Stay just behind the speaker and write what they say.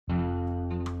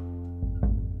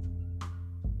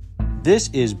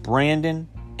This is Brandon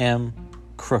M.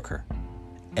 Crooker,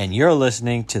 and you're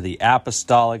listening to the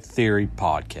Apostolic Theory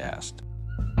Podcast.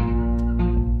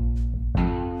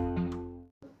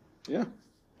 Yeah.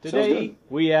 Today,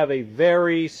 we have a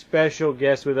very special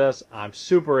guest with us. I'm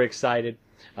super excited.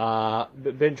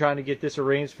 Been trying to get this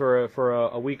arranged for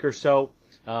a week or so,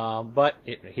 but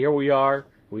here we are.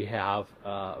 We have,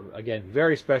 again,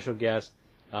 very special guest.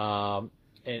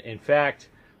 In fact,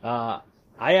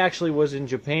 I actually was in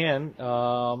Japan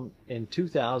in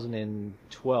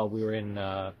 2012. We were in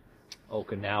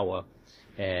Okinawa,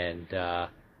 and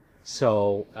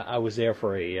so I was there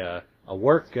for a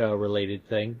work-related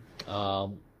thing.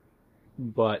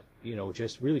 But,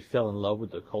 just really fell in love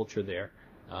with the culture there.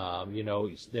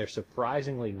 They're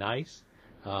surprisingly nice,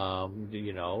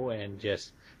 and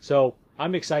just, so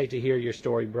I'm excited to hear your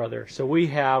story, brother. So we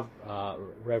have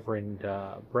Reverend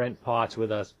Brent Potts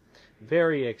with us.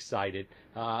 Very excited.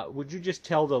 Would you just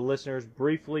tell the listeners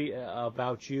briefly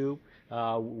about you,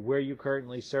 where you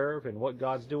currently serve, and what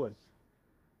God's doing?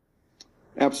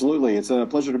 Absolutely. It's a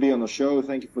pleasure to be on the show.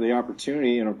 Thank you for the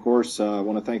opportunity. And, of course, I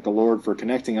want to thank the Lord for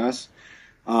connecting us.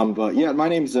 But, yeah, my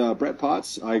name's Brett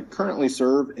Potts. I currently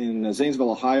serve in Zanesville,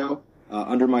 Ohio,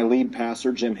 under my lead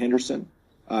pastor, Jim Henderson,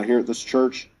 here at this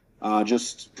church,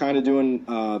 just kind of doing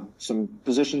some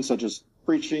positions such as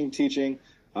preaching, teaching,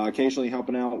 occasionally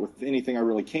helping out with anything I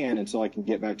really can until I can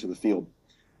get back to the field.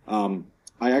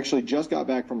 I actually just got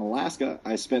back from Alaska.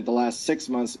 I spent the last 6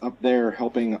 months up there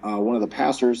helping one of the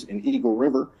pastors in Eagle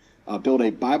River build a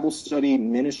Bible study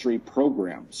ministry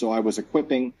program. So I was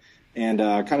equipping and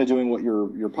kind of doing what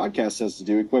your podcast says to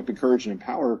do, equip, encourage, and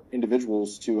empower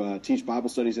individuals to teach Bible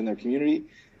studies in their community.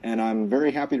 And I'm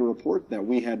very happy to report that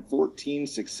we had 14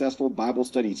 successful Bible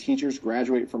study teachers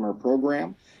graduate from our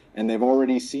program. And they've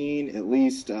already seen at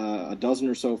least a dozen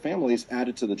or so families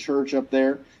added to the church up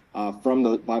there from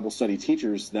the Bible study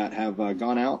teachers that have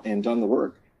gone out and done the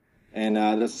work. And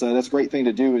that's a great thing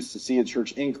to do, is to see a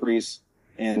church increase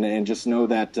and just know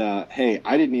that, hey,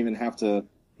 I didn't even have to,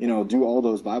 do all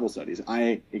those Bible studies.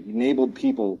 I enabled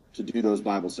people to do those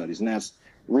Bible studies. And that's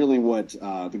really what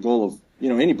the goal of,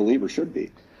 any believer should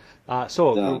be.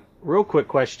 Real quick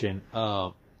question.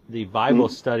 The Bible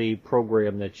study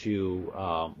program that you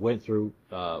went through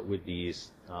with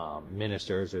these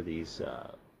ministers or these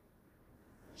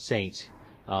saints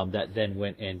that then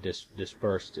went and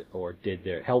dispersed or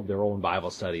held their own Bible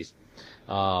studies,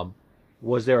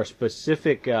 was there a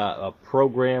specific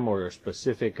program or a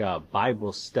specific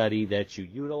Bible study that you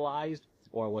utilized,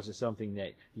 or was it something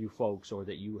that you folks or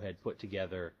that you had put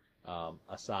together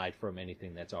aside from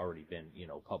anything that's already been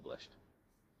published?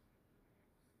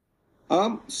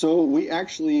 So we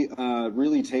actually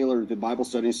really tailored the Bible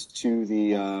studies to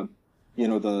the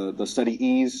the study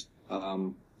ease,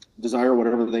 desire,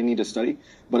 whatever they need to study.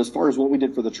 But as far as what we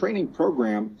did for the training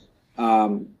program,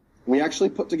 we actually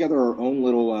put together our own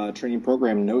little training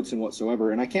program notes and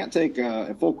whatsoever. And I can't take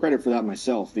full credit for that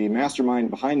myself. The mastermind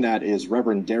behind that is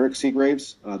Reverend Derek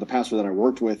Seagraves, the pastor that I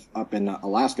worked with up in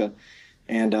Alaska.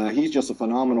 And he's just a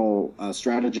phenomenal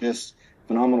strategist,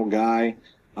 phenomenal guy.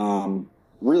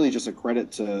 Really just a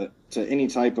credit to any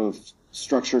type of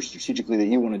structure strategically that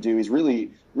you want to do. He's really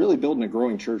building a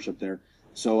growing church up there.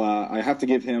 So I have to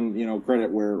give him, credit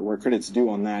where credit's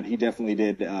due on that. He definitely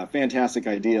did a fantastic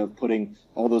idea of putting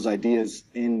all those ideas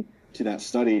into that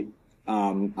study.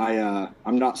 I'm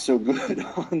not so good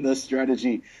on the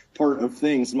strategy part of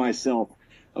things myself.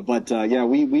 But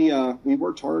we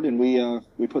worked hard, and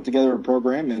we put together a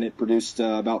program, and it produced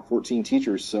about 14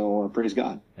 teachers. So praise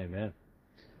God. Amen.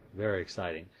 Very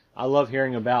exciting. I love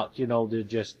hearing about, the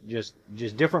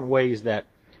just different ways that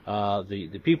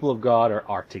the people of God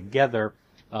are together,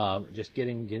 just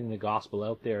getting the gospel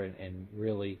out there and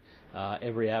really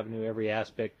every avenue, every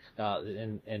aspect.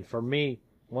 And for me,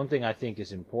 one thing I think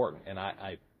is important, and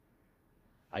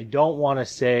I don't want to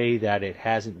say that it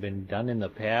hasn't been done in the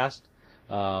past,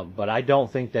 but I don't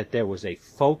think that there was a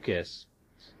focus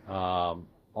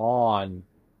on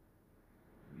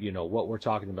what we're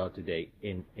talking about today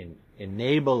in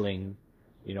enabling,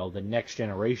 the next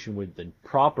generation with the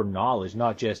proper knowledge,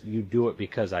 not just you do it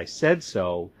because I said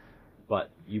so, but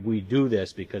we do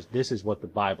this because this is what the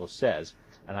Bible says.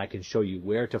 And I can show you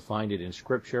where to find it in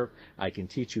Scripture. I can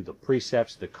teach you the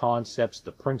precepts, the concepts,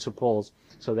 the principles,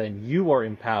 so then you are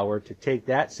empowered to take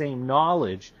that same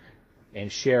knowledge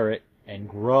and share it and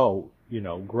grow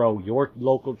your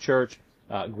local church,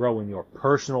 grow in your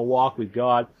personal walk with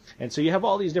God. And so you have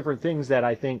all these different things that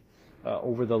I think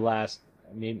over the last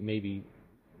maybe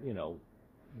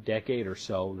decade or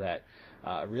so that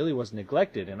really was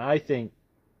neglected. And I think,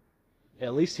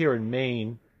 at least here in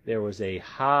Maine, there was a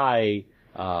high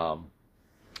um,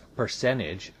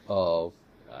 percentage of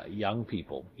young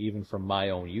people, even from my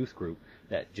own youth group,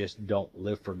 that just don't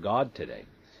live for God today.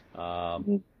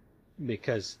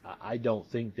 Because I don't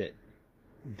think that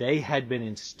they had been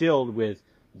instilled with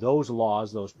those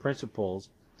laws, those principles,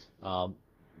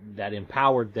 that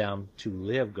empowered them to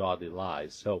live godly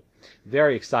lives. So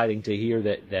very exciting to hear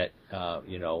that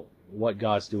what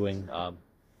God's doing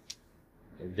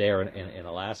there in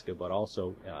Alaska, but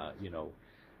also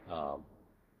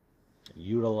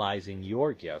utilizing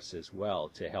your gifts as well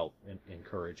to help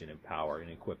encourage and empower and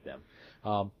equip them.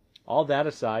 All that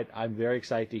aside, I'm very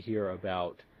excited to hear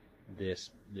about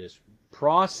this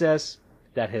process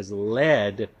that has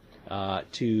led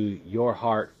to your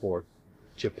heart for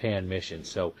Japan mission.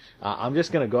 So I'm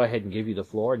just going to go ahead and give you the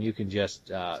floor, and you can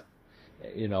just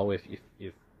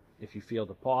if you feel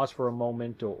to pause for a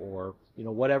moment or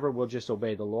whatever, we'll just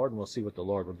obey the Lord and we'll see what the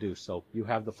Lord will do. So you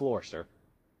have the floor, sir.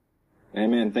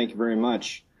 Amen. Thank you very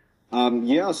much. A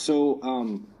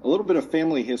little bit of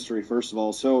family history, first of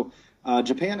all. So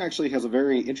Japan actually has a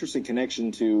very interesting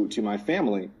connection to my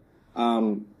family.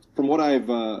 From what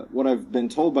I've been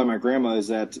told by my grandma is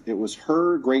that it was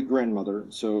her great-grandmother,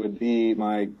 so it'd be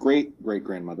my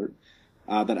great-great-grandmother,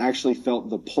 that actually felt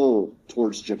the pull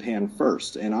towards Japan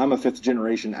first. And I'm a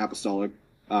fifth-generation apostolic.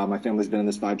 My family's been in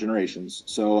this 5 generations.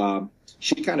 So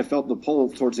she kind of felt the pull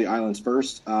towards the islands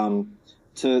first.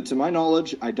 To my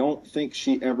knowledge, I don't think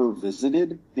she ever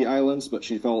visited the islands, but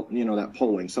she felt, that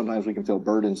pulling. Sometimes we can feel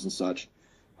burdens and such.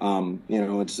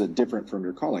 It's different from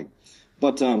your calling.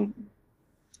 But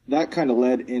that kind of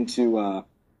led into,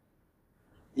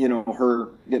 her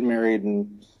getting married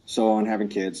and so on, having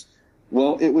kids.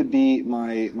 Well, it would be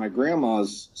my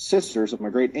grandma's sister, so my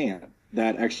great aunt,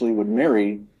 that actually would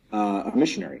marry a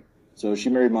missionary. So she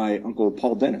married my uncle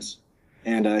Paul Dennis,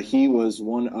 and he was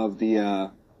one of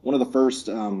the first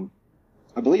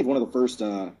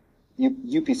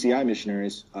UPCI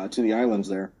missionaries to the islands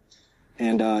there,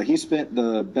 and he spent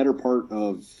the better part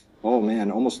of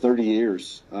almost 30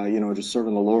 years, just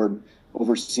serving the Lord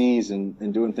overseas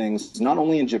and doing things not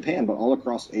only in Japan but all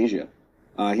across Asia.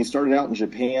 He started out in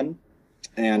Japan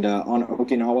and on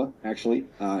Okinawa actually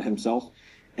himself,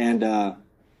 and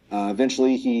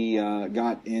eventually he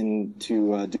got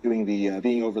into doing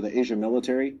being over the Asia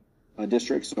military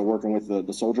district, so working with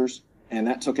the soldiers, and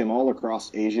that took him all across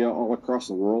Asia, all across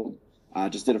the world.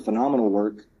 Just did a phenomenal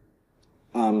work.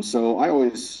 So I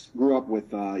always grew up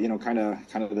with, kind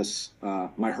of this,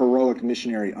 my heroic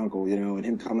missionary uncle, and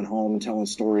him coming home and telling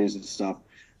stories and stuff.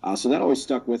 So that always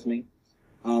stuck with me.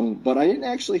 But I didn't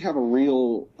actually have a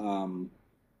real,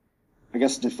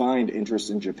 defined interest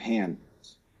in Japan.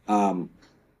 A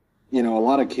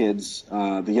lot of kids,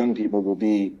 the young people will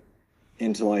be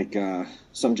into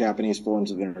some Japanese forms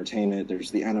of entertainment.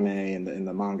 There's the anime and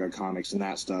the manga comics and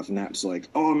that stuff, and that's like,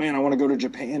 oh man, I want to go to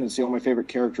Japan and see all my favorite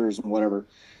characters and whatever.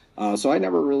 So I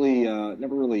never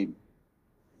really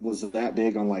was that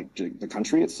big on the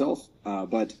country itself.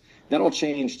 But that all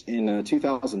changed in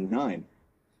 2009.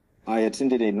 I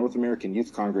attended a North American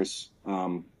Youth Congress.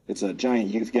 It's a giant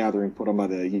youth gathering put on by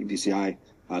the UPCI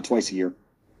twice a year.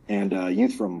 And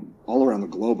youth from all around the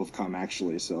globe have come,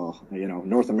 actually. So,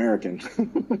 North American,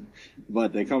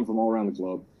 but they come from all around the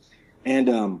globe.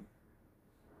 And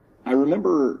I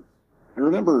remember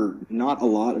not a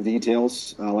lot of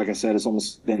details. Like I said, it's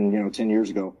almost been 10 years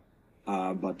ago.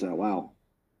 But wow,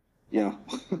 yeah,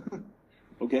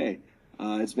 okay.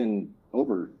 It's been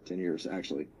over 10 years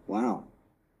actually. Wow,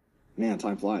 man,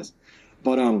 time flies.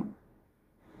 But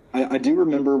I do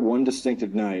remember one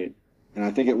distinctive night. And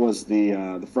I think it was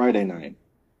the Friday night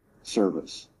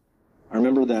service. I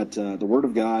remember that the Word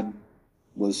of God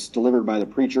was delivered by the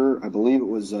preacher. I believe it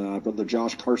was Brother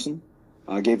Josh Carson.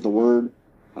 Gave the Word,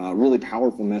 really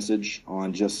powerful message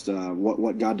on just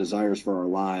what God desires for our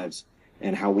lives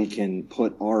and how we can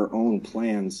put our own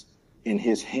plans in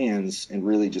His hands and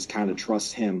really just kind of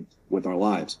trust Him with our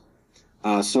lives.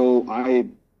 So I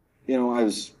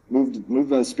was moved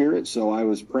by the Spirit, so I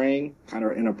was praying, kind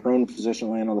of in a prone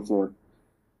position, laying on the floor.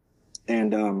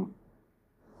 And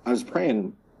I was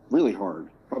praying really hard,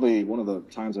 probably one of the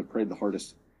times I've prayed the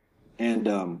hardest. And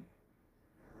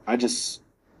I just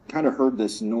kind of heard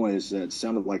this noise that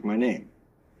sounded like my name,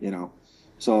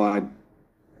 So I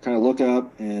kind of look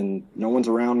up, and no one's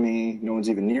around me. No one's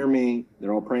even near me.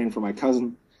 They're all praying for my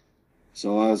cousin.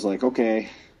 So I was like, okay,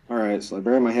 all right. So I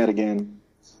buried my head again.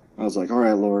 I was like, all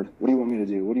right, Lord, what do you want me to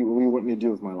do? What do you want me to do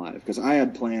with my life? Because I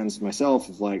had plans myself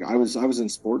of I was in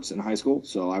sports in high school,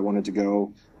 so I wanted to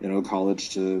go,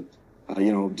 college to,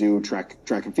 do track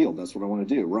and field. That's what I want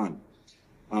to do, run.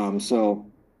 So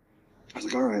I was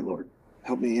like, all right, Lord,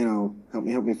 help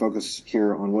me focus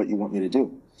here on what you want me to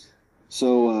do.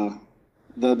 So,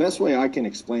 the best way I can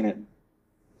explain it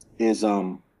is,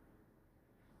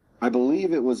 I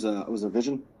believe it was a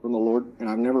vision from the Lord, and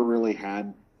I've never really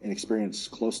had an experience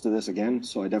close to this again.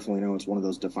 So I definitely know it's one of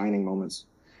those defining moments.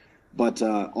 But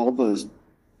all the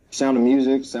sound of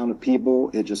music, sound of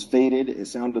people, it just faded. It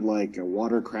sounded like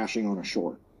water crashing on a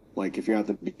shore, like if you're at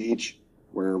the beach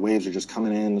where waves are just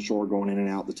coming in the shore, going in and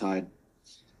out the tide.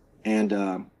 And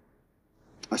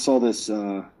I saw this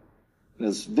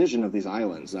vision of these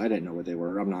islands. I didn't know what they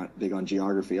were. I'm not big on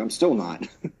geography. I'm still not.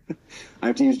 I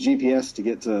have to use GPS to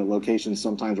get to locations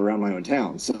sometimes around my own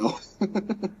town. So,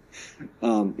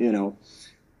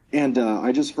 and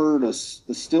I just heard a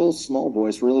still small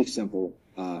voice, really simple,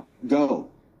 go,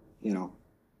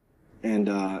 and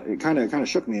it kind of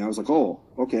shook me. I was like, oh,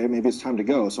 okay, maybe it's time to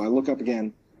go. So I look up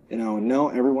again, and no,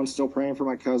 everyone's still praying for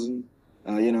my cousin.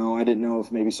 I didn't know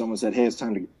if maybe someone said, hey, it's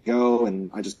time to go, and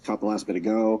I just caught the last bit of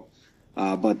go. So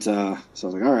I was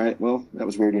like, all right, well, that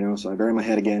was weird, so I bury my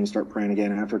head again and start praying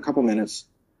again. And after a couple minutes,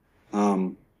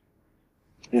 the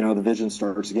vision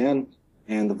starts again,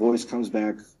 and the voice comes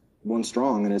back one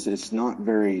strong, and it's not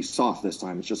very soft this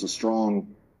time. It's just a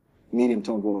strong, medium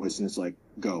tone voice, and it's like,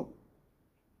 go.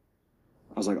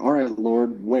 I was like, all right,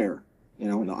 Lord, where?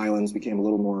 And the islands became a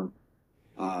little more,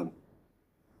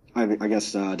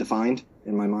 defined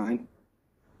in my mind.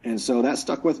 And so that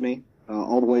stuck with me.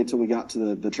 All the way till we got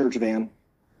to the church van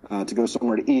to go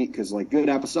somewhere to eat, because like good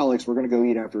apostolics, we're going to go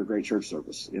eat after a great church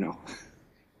service.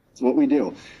 It's what we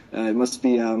do. It must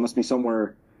be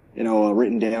somewhere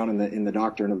written down in the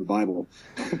doctrine of the Bible.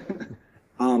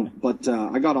 But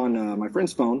I got on my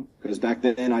friend's phone, because back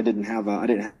then I didn't have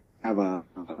a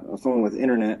phone with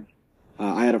internet.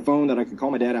 I had a phone that I could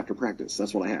call my dad after practice.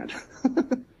 That's what I had.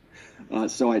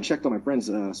 So I checked on my friend's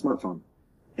smartphone,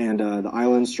 and the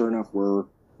islands, sure enough, were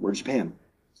Japan.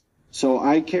 So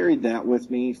I carried that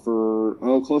with me for,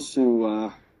 close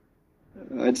to,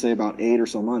 I'd say about 8 or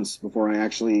so months before I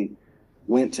actually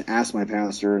went to ask my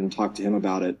pastor and talk to him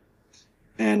about it.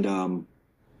 And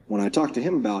when I talked to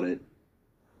him about it,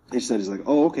 he's like,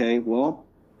 oh, okay, well,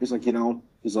 he's like,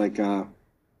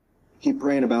 keep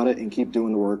praying about it and keep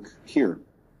doing the work here.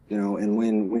 And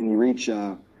when you reach,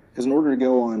 because in order to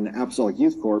go on Apostolic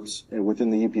Youth Corps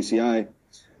within the UPCI,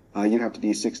 you have to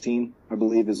be 16, I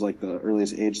believe, is like the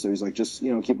earliest age. So he's like, just,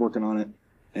 keep working on it,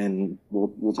 and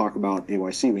we'll talk about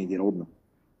AYC when you get old enough.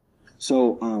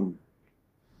 So,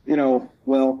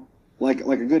 well, like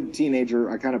a good teenager,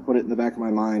 I kind of put it in the back of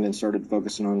my mind and started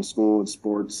focusing on school and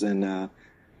sports and,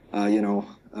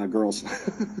 girls.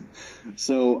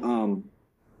 So,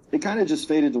 it kind of just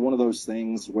faded to one of those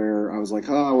things where I was like,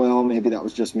 oh, well, maybe that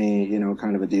was just me,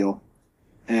 kind of a deal.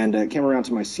 And it came around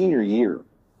to my senior year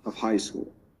of high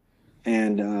school.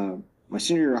 And my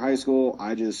senior year of high school,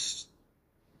 I just,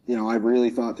 I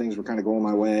really thought things were kind of going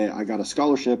my way. I got a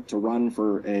scholarship to run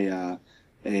for a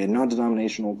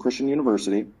non-denominational Christian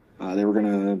university. They were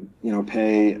going to,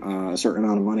 pay a certain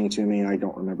amount of money to me. I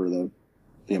don't remember the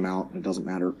amount. It doesn't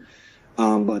matter.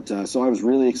 So I was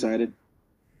really excited.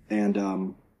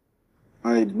 And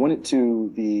I went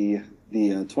to the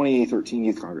 2013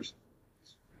 Youth Congress.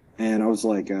 And I was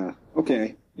like,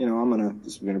 okay. This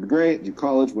is going to be great, do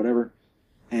college, whatever.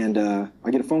 And, I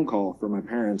get a phone call from my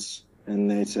parents, and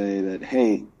they say that,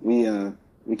 hey, we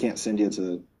can't send you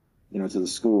to the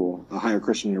school. Ohio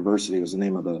Christian University was the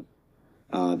name of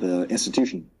the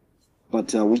institution.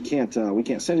 But, we can't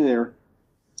send you there.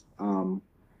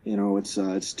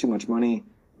 It's too much money.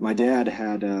 My dad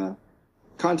had,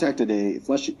 contacted a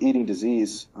flesh-eating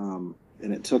disease, and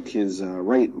it took his,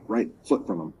 right foot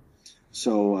from him.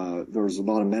 So there was a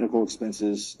lot of medical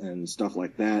expenses and stuff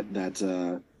like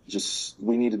that just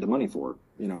we needed the money for,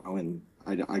 and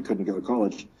I couldn't go to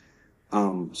college.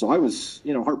 So I was,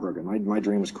 heartbroken. My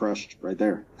dream was crushed right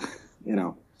there,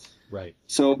 Right.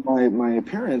 So my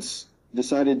parents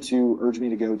decided to urge me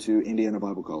to go to Indiana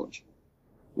Bible College.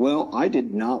 Well, I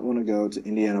did not want to go to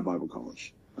Indiana Bible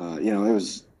College.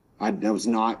 That was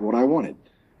not what I wanted.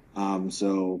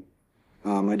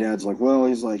 My dad's like, well,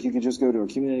 he's like, you can just go to a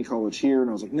community college here. And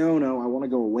I was like, no, I want to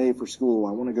go away for school.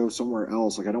 I want to go somewhere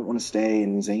else. Like, I don't want to stay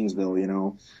in Zanesville,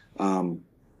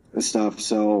 this stuff.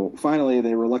 So finally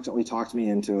they reluctantly talked me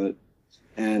into it.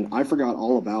 And I forgot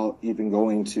all about even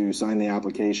going to sign the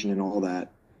application and all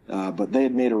that. But they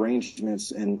had made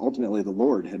arrangements, and ultimately the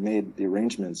Lord had made the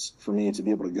arrangements for me to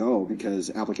be able to go because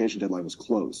application deadline was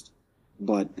closed.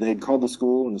 But they had called the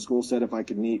school, and the school said if I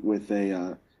could meet with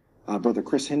Brother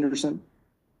Chris Henderson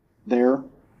there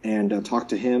and talk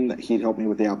to him, that he'd help me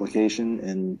with the application,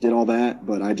 and did all that.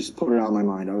 But I just put it out of my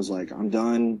mind. I was like, I'm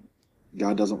done.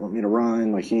 God doesn't want me to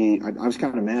run. Like I was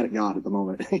kind of mad at God at the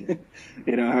moment.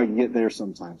 You know how you get there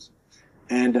sometimes.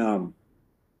 And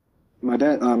my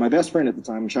best friend at the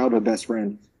time, childhood best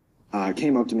friend,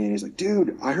 came up to me and he's like,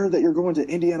 dude, I heard that you're going to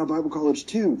Indiana Bible College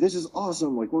too. This is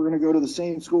awesome. Like, we're going to go to the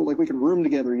same school. Like, we can room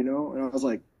together, you know? And I was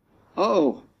like,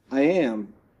 oh, I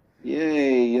am.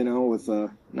 Yay, you know, with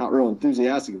not real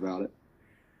enthusiastic about it.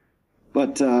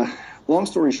 But long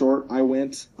story short, I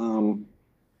went, you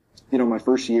know, my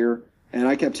first year, and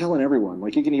I kept telling everyone,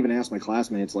 like, you can even ask my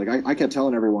classmates, like, I kept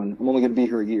telling everyone, I'm only going to be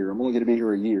here a year. I'm only going to be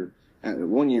here a year.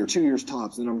 1 year, 2 years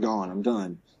tops, then I'm gone. I'm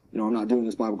done. You know, I'm not doing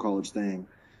this Bible college thing.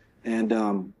 And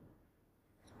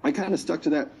I kind of stuck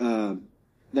to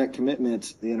that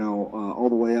commitment, you know, all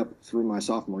the way up through my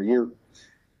sophomore year.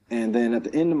 And then at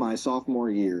the end of my sophomore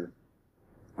year,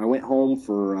 I went home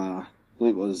for, I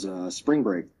believe it was spring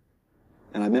break.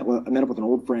 And I met up with an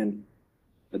old friend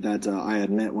that I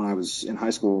had met when I was in high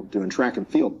school doing track and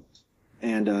field.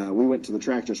 And we went to the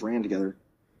track, just ran together.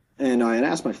 And I had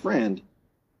asked my friend,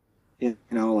 you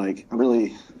know, like, I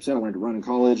said I wanted to run in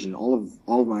college, and all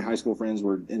of my high school friends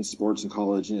were in sports in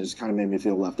college, and it just kind of made me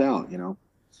feel left out, you know.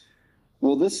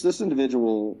 Well, this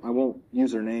individual, I won't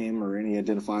use their name or any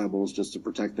identifiables just to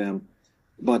protect them,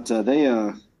 but they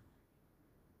are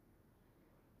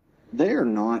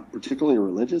not particularly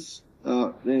religious,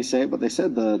 they say, but they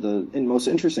said the most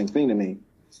interesting thing to me.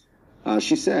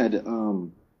 She said,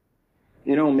 you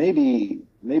know, maybe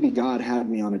God had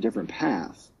me on a different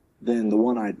path than the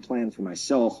one I'd planned for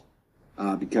myself,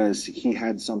 because he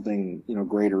had something, you know,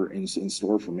 greater in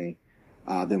store for me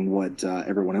than what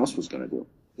everyone else was going to do,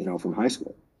 you know, from high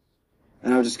school.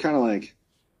 And I was just kind of like,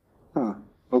 huh,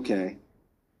 okay.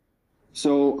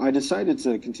 So I decided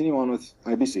to continue on with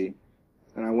IBC,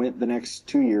 and I went the next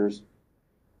 2 years,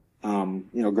 you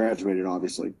know, graduated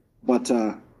obviously. But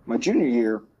my junior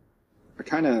year, I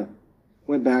kind of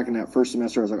went back in that first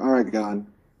semester. I was like, all right, God,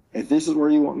 if this is where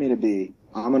you want me to be,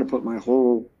 I'm going to put my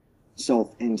whole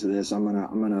self into this. I'm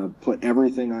going to put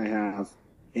everything I have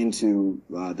into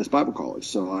this Bible college.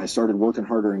 So I started working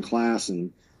harder in class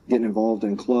and getting involved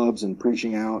in clubs and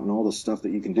preaching out and all the stuff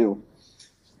that you can do.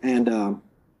 And,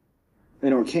 you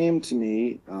know, it came to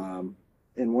me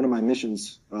in one of my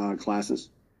missions classes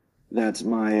that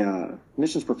my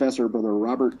missions professor, Brother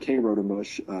Robert K.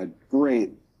 Rodenbush, a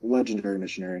great, legendary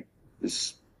missionary,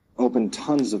 has opened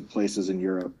tons of places in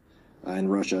Europe, in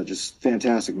Russia, just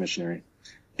fantastic missionary.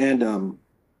 And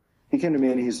he came to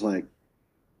me and he's like,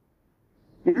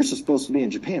 you're supposed to be in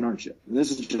Japan, aren't you? And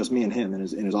this is just me and him in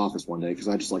his office one day, because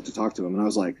I just like to talk to him. And I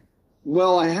was like,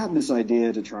 well, I had this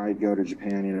idea to try to go to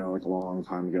Japan, you know, like a long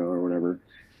time ago or whatever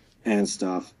and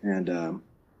stuff. And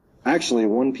actually,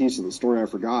 one piece of the story I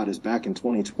forgot is back in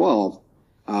 2012,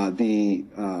 at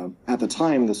the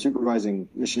time, the supervising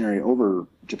missionary over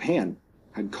Japan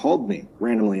had called me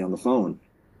randomly on the phone.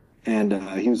 And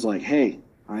he was like, hey,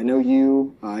 I know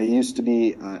you. I used to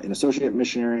be an associate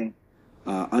missionary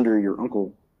under your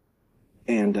uncle,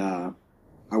 and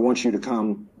I want you to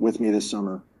come with me this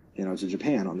summer, you know, to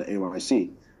Japan on the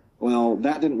AYC. Well,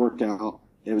 that didn't work out.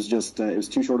 It was just it was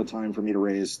too short a time for me to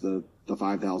raise the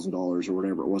 $5,000 or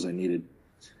whatever it was I needed.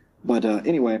 But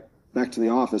anyway, back to the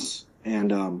office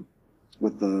and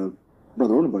with the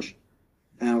Brother Rodenbush.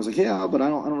 And I was like, yeah, but I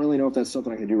don't really know if that's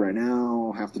something I can do right now.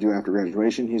 I'll have to do after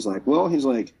graduation. He's like, tell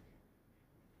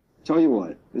you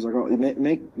what. He's like, oh,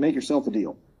 make yourself a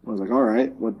deal. I was like, all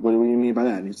right, what do you mean by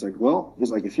that? And he's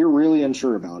like, if you're really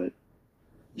unsure about it,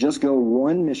 just go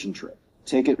one mission trip.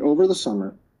 Take it over the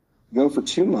summer. Go for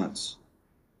 2 months.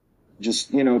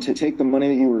 Just, you know, to take the money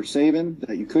that you were saving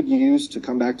that you could use to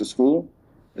come back to school.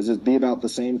 It'd be about the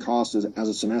same cost as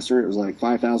a semester. It was like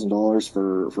 $5,000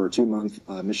 for a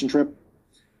 2-month mission trip.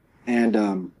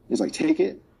 And he's like, take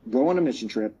it, go on a mission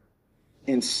trip,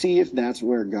 and see if that's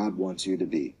where God wants you to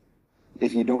be.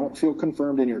 If you don't feel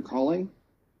confirmed in your calling,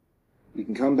 you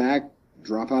can come back,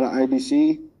 drop out of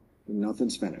IBC, and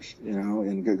nothing's finished, you know,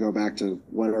 and go back to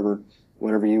whatever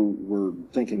you were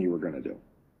thinking you were going to do.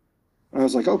 I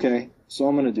was like, okay, so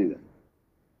I'm going to do that.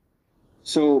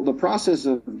 So the process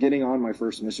of getting on my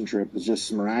first mission trip was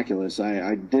just miraculous.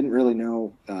 I didn't really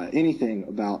know anything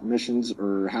about missions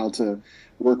or how to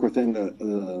work within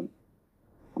the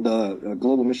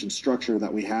global mission structure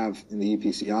that we have in the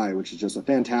EPCI, which is just a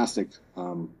fantastic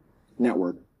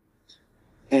network.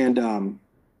 And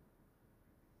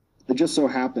it just so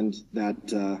happened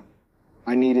that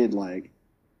I needed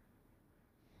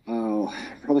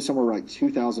probably somewhere like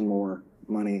 2,000 more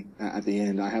money at the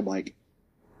end. I had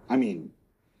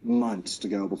months to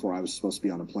go before I was supposed to be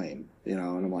on a plane, you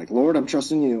know, and I'm like, Lord, I'm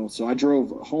trusting you. So I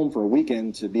drove home for a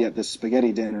weekend to be at this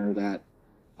spaghetti dinner that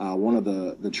one of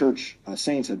the church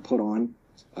saints had put on,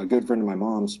 a good friend of my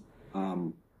mom's,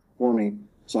 for me.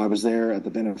 So I was there at the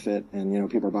benefit, and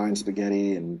people are buying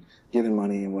spaghetti and giving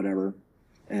money and whatever.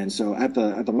 And so at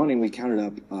the money, we counted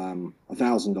up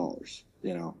 $1,000.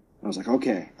 I was like,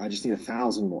 okay, I just need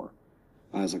 1,000 more.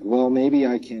 I was like, well, maybe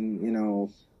I can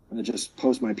just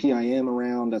post my PIM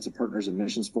around. That's a partners in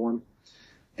missions form,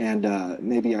 and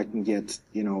maybe I can get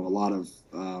a lot of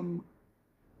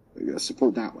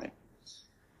support that way.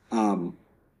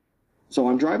 So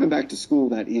I'm driving back to school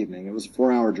that evening. It was a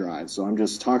 4-hour drive. So I'm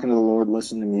just talking to the Lord,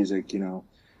 listening to music,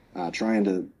 trying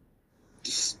to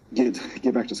just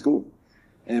get back to school.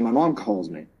 And my mom calls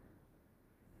me,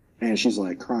 and she's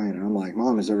like crying. And I'm like,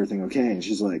 Mom, is everything okay? And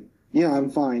she's like, yeah, I'm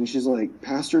fine. She's like,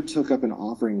 Pastor took up an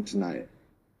offering tonight,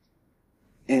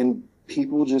 and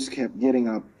people just kept getting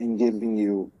up and giving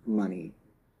you money.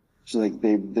 She's like,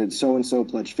 they so-and-so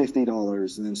pledged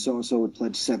 $50, and then so-and-so would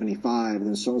pledge 75, and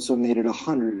then so-and-so made it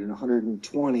 100 and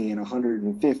 120 and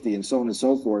 150 and so on and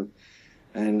so forth.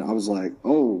 And I was like,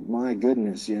 oh my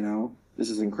goodness, this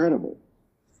is incredible.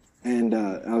 And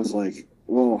I was like,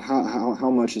 well, how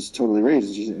much is totally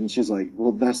raised? And she's like,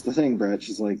 well, that's the thing, Brett.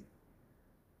 She's like,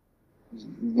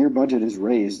 your budget is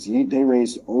raised. They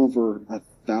raised over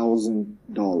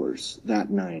 $1,000 that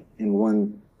night in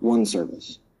one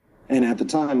service. And at the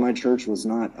time, my church was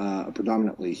not a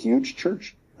predominantly huge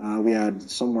church. We had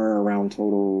somewhere around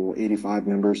total 85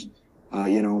 members,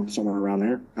 somewhere around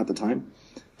there at the time.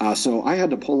 So I had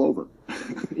to pull over,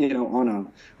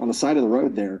 on the side of the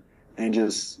road there, and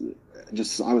just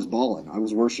I was bawling. I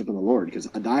was worshiping the Lord because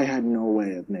I had no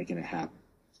way of making it happen.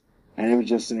 And it was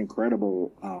just an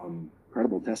incredible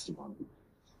testimony.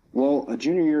 Well, a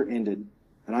junior year ended,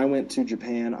 and I went to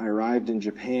Japan. I arrived in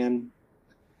Japan,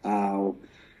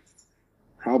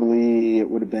 probably it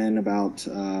would have been about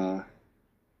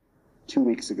 2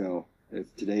 weeks ago.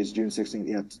 If today's June 16th,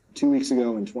 yeah, 2 weeks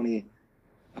ago in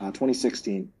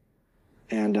 2016.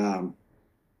 And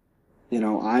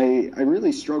I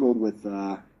really struggled with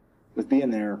being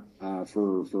there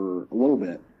for a little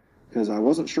bit, because I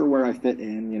wasn't sure where I fit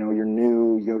in. You're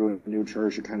new, you go to a new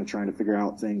church, you're kind of trying to figure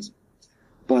out things.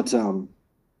 But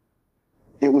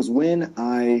it was when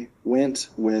I went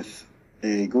with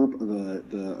a group of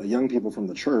the young people from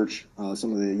the church,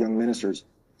 some of the young ministers,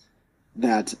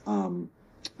 that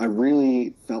I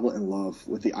really fell in love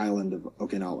with the island of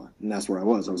Okinawa. And that's where I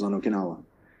was. I was on Okinawa.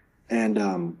 And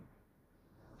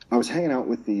I was hanging out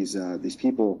with these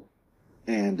people,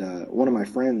 and one of my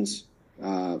friends,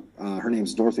 her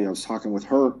name's Dorothy, I was talking with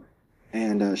her,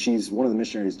 and she's one of the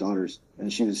missionaries' daughters,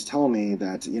 and she was telling me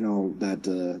that, that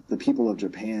the people of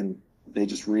Japan, they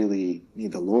just really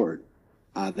need the Lord.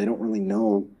 They don't really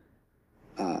know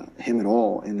him at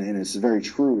all, and it's very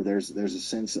true. There's a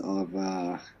sense of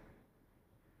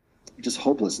just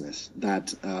hopelessness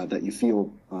that you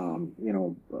feel,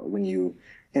 when you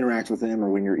interact with them, or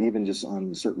when you're even just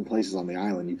on certain places on the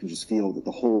island. You can just feel that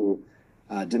the whole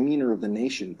demeanor of the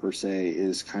nation per se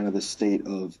is kind of the state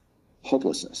of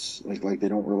hopelessness, like they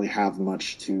don't really have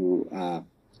much to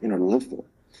to live for.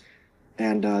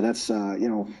 And that's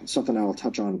something I'll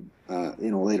touch on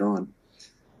later on.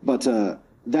 But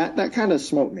that kind of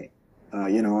smote me. I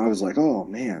was like, oh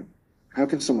man, how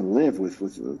can someone live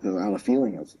without a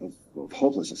feeling of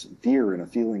hopelessness and fear, and a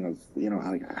feeling of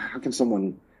how can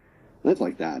someone live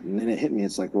like that? And then it hit me.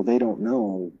 It's like, well, they don't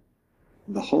know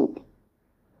the hope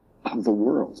of the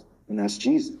world, and that's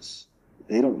Jesus.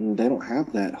 They don't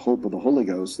have that hope of the Holy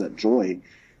Ghost, that joy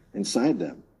inside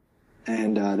them.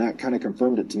 And that kind of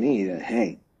confirmed it to me that,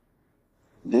 hey,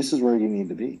 this is where you need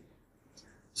to be.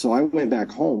 So I went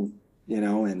back home,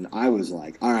 and I was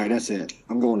like, all right, that's it.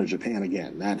 I'm going to Japan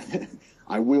again. That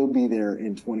I will be there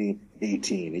in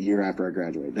 2018, a year after I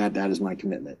graduate. That is my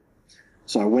commitment.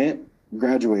 So I went,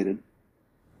 graduated,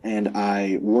 and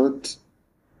I worked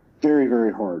very,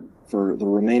 very hard for the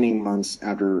remaining months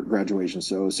after graduation.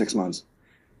 So 6 months.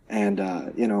 And,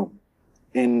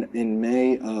 in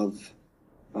May of,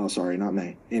 oh, sorry, not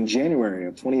May. In January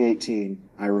of 2018,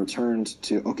 I returned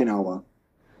to Okinawa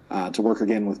to work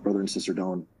again with Brother and Sister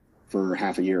Doan for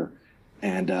half a year.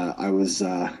 And I was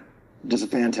just a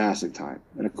fantastic time.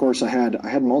 And, of course, I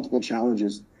had multiple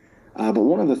challenges. But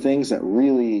one of the things that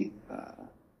really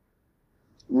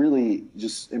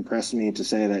just impressed me to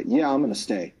say that, yeah, I'm going to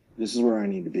stay. This is where I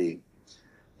need to be.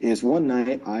 Is one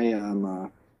night I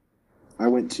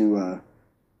went to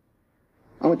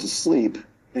sleep,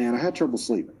 and I had trouble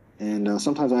sleeping. And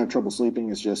sometimes I have trouble sleeping.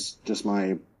 It's just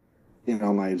my,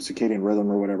 my circadian rhythm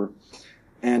or whatever.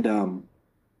 And I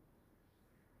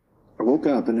woke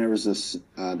up, and there was this,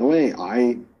 the way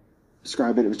I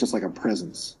describe it, it was just like a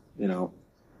presence,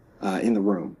 in the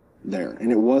room there,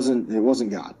 and it wasn't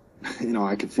God.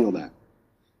 I could feel that,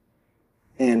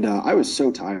 and I was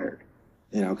so tired,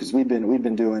 because we'd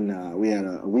been doing we had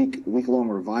a week long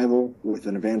revival with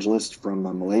an evangelist from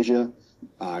Malaysia,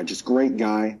 just great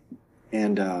guy,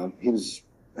 and he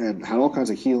had all kinds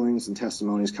of healings and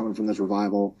testimonies coming from this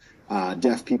revival.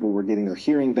 Deaf people were getting their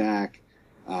hearing back.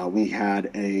 We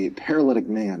had a paralytic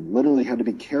man literally had to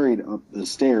be carried up the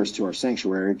stairs to our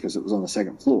sanctuary because it was on the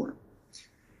second floor.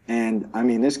 And I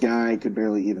mean, this guy could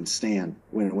barely even stand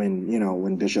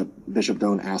when Bishop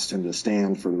Doan asked him to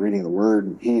stand for the reading of the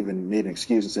word. He even made an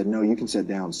excuse and said, "No, you can sit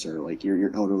down, sir. Like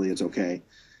you're elderly. It's okay."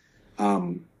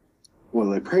 Well,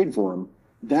 they prayed for him.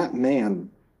 That man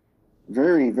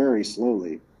very, very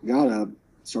slowly got up,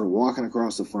 started walking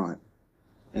across the front.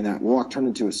 And that walk turned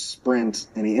into a sprint,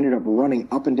 and he ended up running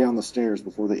up and down the stairs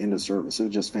before the end of service. It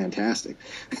was just fantastic.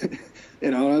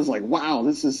 And I was like, wow,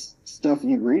 this is stuff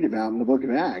you read about in the book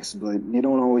of Acts, but you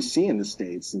don't always see in the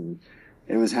States. And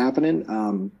it was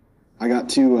happening. I got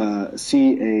to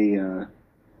see a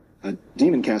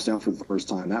demon cast out for the first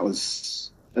time. That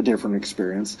was a different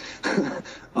experience.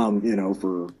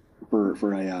 For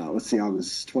let's see, I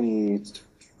was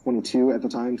 22 at the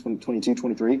time, 22,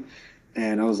 23.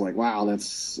 And I was like, wow,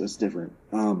 that's different.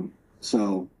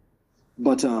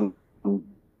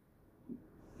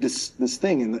 This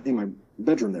thing in my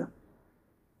bedroom there,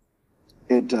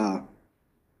 it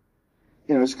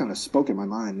just kind of spoke in my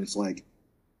mind. It's like,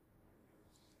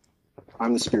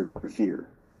 I'm the spirit of fear.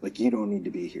 Like, you don't need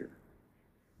to be here.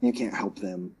 You can't help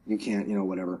them. You can't,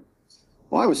 whatever.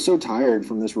 Well, I was so tired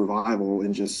from this revival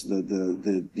and just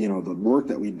the work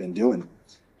that we'd been doing.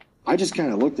 I just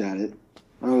kind of looked at it.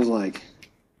 I was like,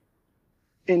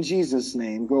 in Jesus'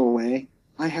 name, go away.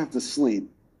 I have to sleep.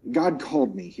 God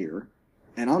called me here,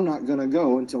 and I'm not going to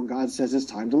go until God says it's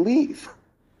time to leave.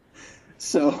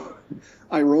 So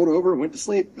I rolled over and went to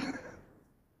sleep.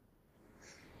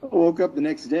 I woke up the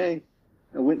next day.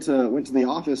 I went to the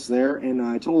office there, and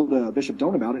I told Bishop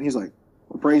Doan about it, and he's like,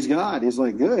 well, praise God. He's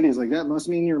like, good. He's like, that must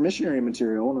mean you're missionary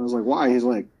material. And I was like, why? He's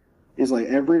like,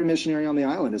 every missionary on the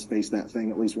island has faced that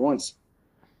thing at least once.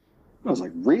 I was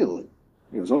like, really?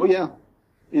 He goes, oh yeah.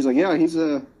 He's like, yeah, he's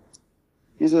a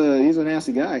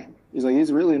nasty guy. He's like,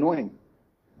 he's really annoying.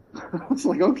 I was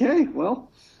like, okay, well,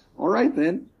 all right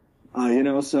then.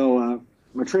 So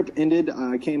my trip ended.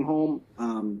 I came home,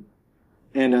 and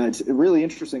it's really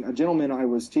interesting. A gentleman I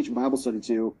was teaching Bible study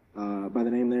to, by the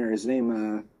name there, his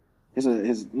name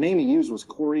he used was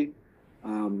Corey. I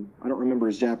don't remember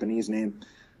his Japanese name,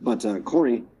 but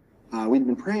Corey. We'd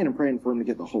been praying and praying for him to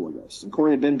get the Holy Ghost. And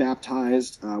Corey had been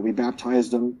baptized. We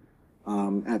baptized him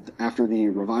after the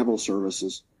revival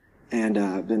services. And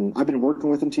I've been working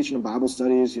with him, teaching him Bible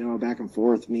studies, back and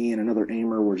forth. Me and another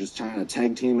aimer were just trying to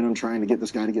tag team him, trying to get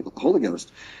this guy to get the Holy Ghost.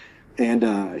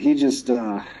 And he just,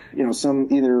 some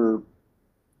either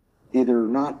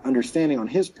not understanding on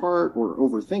his part or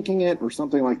overthinking it or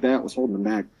something like that was holding him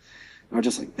back. I was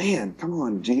just like, man, come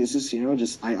on, Jesus,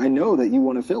 I know that you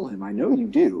want to fill him. I know you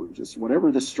do. Just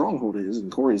whatever this stronghold is in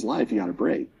Corey's life, you got to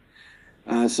break.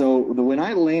 When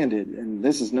I landed, and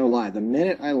this is no lie, the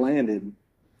minute I landed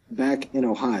back in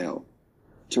Ohio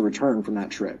to return from that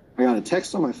trip, I got a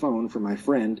text on my phone from my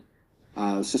friend,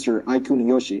 Sister Aiku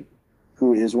Niyoshi,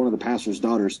 who is one of the pastor's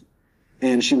daughters.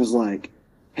 And she was like,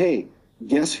 hey,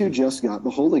 guess who just got the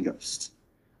Holy Ghost?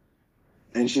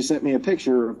 And she sent me a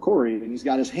picture of Corey, and he's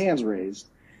got his hands raised,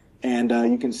 and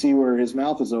you can see where his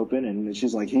mouth is open. And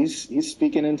she's like, he's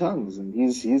speaking in tongues, and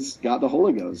he's got the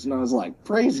Holy Ghost. And I was like,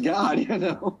 praise God,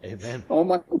 Amen. All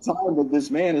my time with this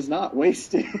man is not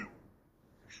wasted.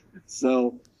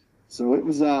 So it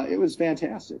was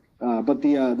fantastic. But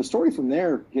the story from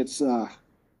there gets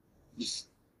just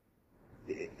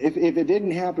if it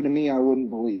didn't happen to me, I wouldn't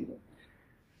believe it.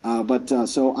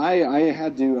 So I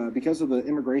had to, because of the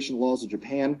immigration laws of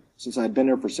Japan, since I had been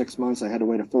there for 6 months, I had to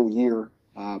wait a full year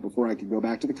before I could go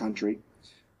back to the country.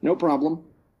 No problem.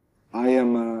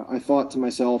 I thought to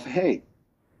myself, hey,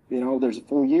 there's a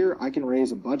full year. I can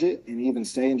raise a budget and even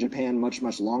stay in Japan much,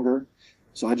 much longer.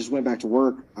 So I just went back to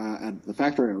work at the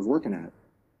factory I was working at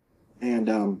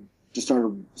and just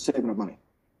started saving up money.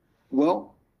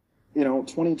 Well,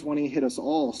 2020 hit us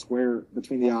all square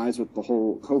between the eyes with the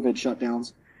whole COVID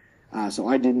shutdowns. So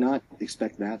I did not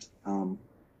expect that.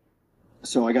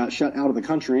 So I got shut out of the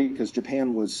country because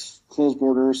Japan was closed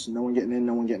borders, no one getting in,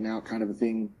 no one getting out kind of a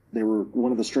thing. They were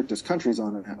one of the strictest countries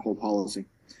on that whole policy.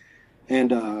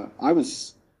 And I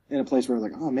was in a place where I was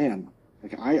like, oh man,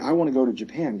 like I want to go to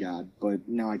Japan, God, but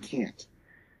now I can't.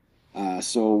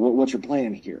 So what's your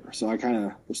plan here? So I kind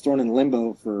of was thrown in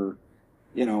limbo for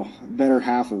better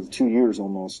half of 2 years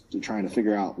almost to trying to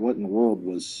figure out what in the world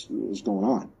was going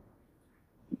on.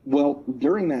 Well,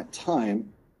 during that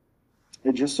time,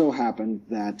 it just so happened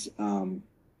that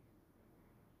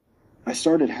I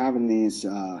started having these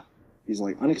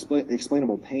like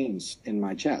unexplainable pains in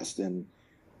my chest, and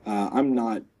I'm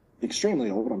not extremely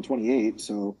old. I'm 28,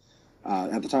 so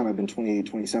at the time I've been 28,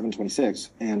 27, 26,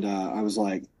 and I was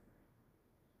like,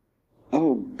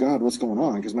 oh God, what's going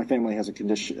on? Because my family has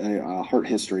a heart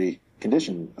history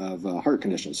condition of heart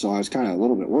condition, so I was kind of a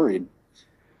little bit worried.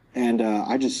 And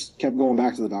I just kept going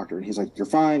back to the doctor, and he's like, "You're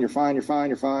fine, you're fine, you're fine,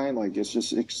 you're fine. Like it's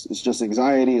just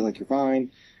anxiety. Like you're fine."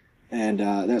 And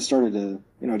that started to,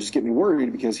 just get me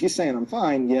worried because he's saying I'm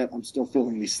fine, yet I'm still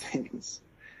feeling these things.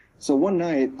 So one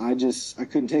night I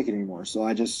couldn't take it anymore. So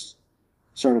I just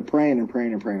started praying and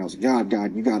praying and praying. I was like,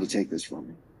 God, you got to take this from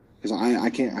me, because I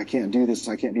can't do this.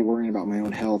 I can't be worrying about my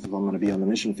own health if I'm going to be on the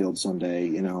mission field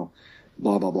someday.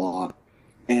 Blah blah blah.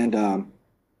 And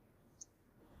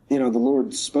the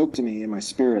Lord spoke to me in my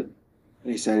spirit,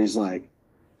 and he's like,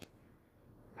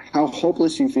 how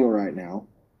hopeless you feel right now,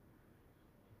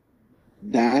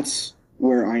 that's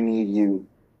where I need you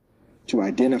to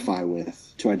identify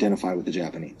with the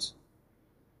Japanese.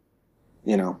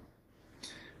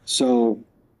 So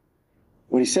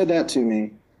when he said that to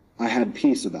me, I had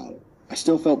peace about it. I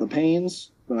still felt the pains,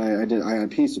 but I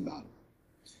had peace about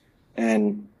it.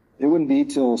 And it wouldn't be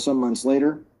till some months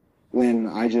later when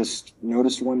I just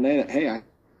noticed one day that, hey, I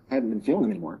hadn't been feeling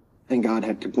them anymore. And God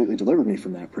had completely delivered me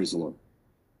from that, praise the Lord.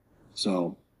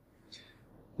 So,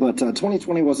 but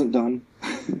 2020 wasn't done.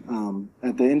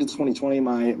 At the end of 2020,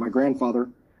 my grandfather,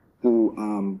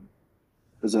 who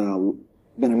has been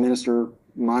a minister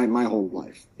my whole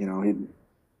life, he'd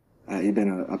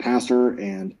been a pastor,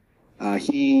 and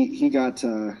he got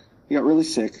really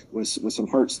sick with some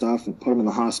heart stuff and put him in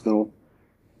the hospital.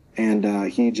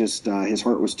 And he just his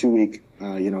heart was too weak,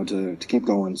 to keep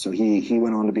going. So he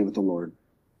went on to be with the Lord.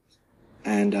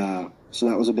 And so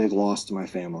that was a big loss to my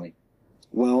family.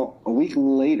 Well, a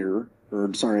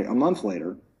month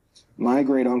later, my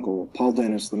great uncle Paul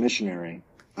Dennis, the missionary,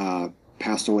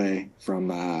 passed away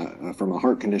from a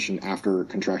heart condition after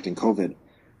contracting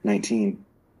COVID-19,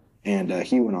 and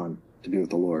he went on to be with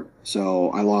the Lord.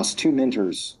 So I lost two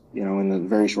mentors, in a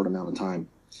very short amount of time.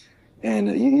 And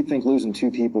you'd think losing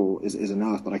two people is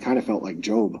enough, but I kind of felt like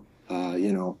Job,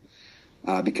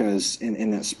 because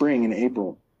in that spring, in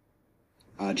April,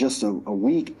 just a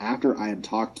week after I had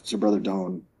talked to Brother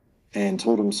Doan and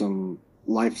told him some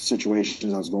life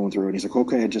situations I was going through, and he's like,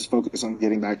 okay, just focus on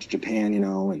getting back to Japan,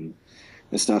 and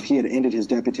stuff. He had ended his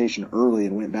deputation early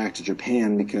and went back to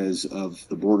Japan because of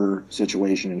the border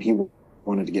situation, and he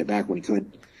wanted to get back when he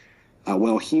could.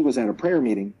 Well, he was at a prayer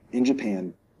meeting in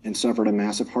Japan and suffered a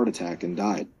massive heart attack and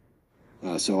died.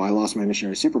 So I lost my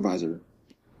missionary supervisor,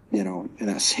 in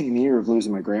that same year of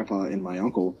losing my grandpa and my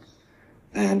uncle.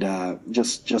 And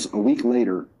just a week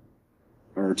later,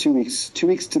 or 2 weeks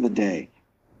to the day,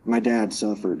 my dad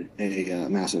suffered a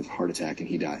massive heart attack and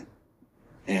he died.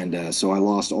 And so I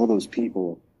lost all those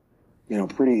people,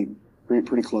 pretty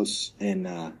close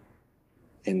in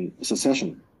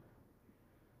succession.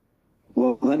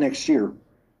 Well, that next year,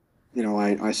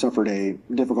 I suffered a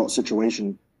difficult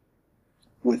situation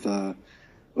with a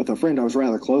friend I was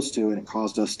rather close to, and it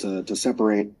caused us to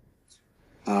separate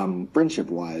friendship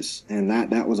wise. And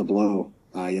that was a blow,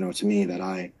 to me, that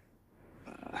I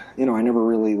never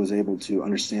really was able to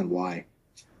understand why.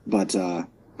 But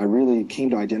I really came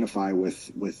to identify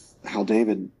with how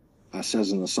David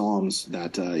says in the Psalms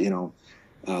that,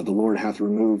 the Lord hath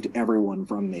removed everyone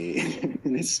from me,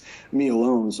 and it's me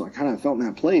alone. So I kind of felt in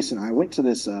that place, and I went to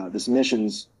this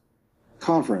missions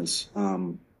conference,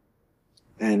 and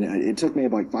it took me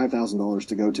like $5,000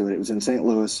 to go to it. It was in St.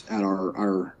 Louis at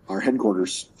our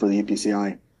headquarters for the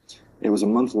EPCI. It was a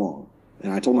month long,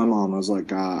 and I told my mom, I was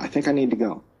like, I think I need to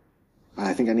go.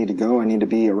 I think I need to go. I need to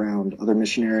be around other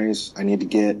missionaries. I need to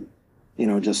get,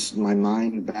 just my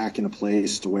mind back in a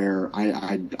place to where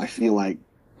I feel like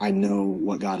I know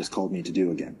what God has called me to do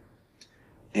again.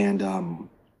 And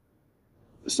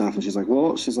stuff. And she's like,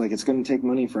 it's going to take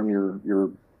money from your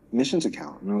missions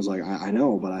account. And I was like, I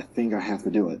know, but I think I have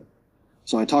to do it.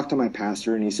 So I talked to my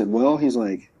pastor, and he said, he's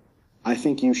like, I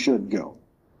think you should go.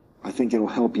 I think it'll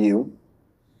help you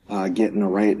get in the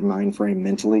right mind frame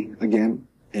mentally again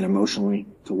and emotionally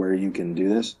to where you can do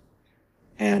this.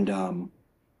 And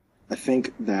I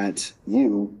think that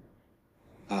you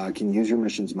can use your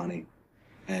missions money,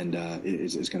 and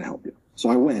it's going to help you. So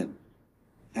I went,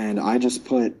 and I just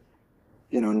put,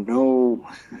 no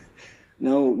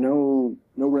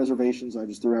reservations. I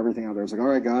just threw everything out there. I was like, all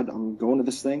right, God, I'm going to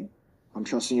this thing. I'm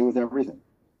trusting you with everything.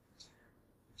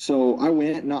 So I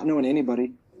went not knowing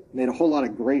anybody, made a whole lot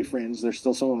of great friends. They're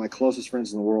still some of my closest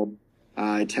friends in the world.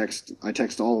 I text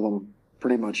all of them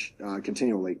pretty much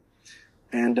continually.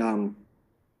 And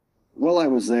while I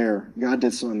was there, God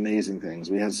did some amazing things.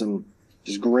 We had some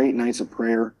just great nights of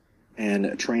prayer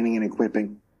and training and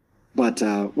equipping. But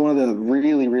one of the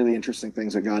really, really interesting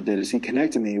things that God did is he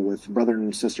connected me with brother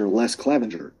and sister Les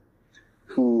Clevenger,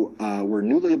 who were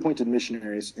newly appointed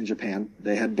missionaries in Japan.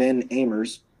 They had been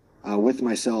aimers with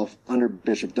myself under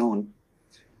Bishop Doan.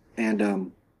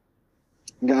 And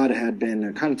God had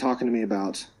been kind of talking to me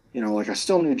about, like I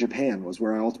still knew Japan was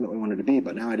where I ultimately wanted to be,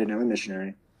 but now I didn't have a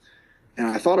missionary. And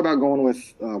I thought about going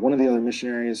with one of the other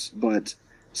missionaries, but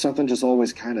something just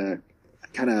always kind of,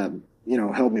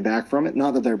 held me back from it.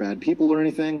 Not that they're bad people or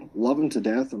anything. Love them to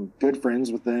death. I'm good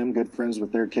friends with them, good friends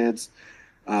with their kids.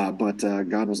 But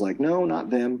God was like, no,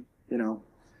 not them,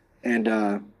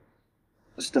 and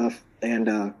stuff.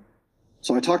 And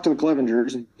so I talked to the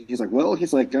Clevengers, and he's like, we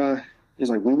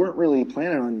weren't really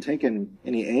planning on taking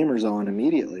any aimers on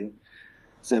immediately. I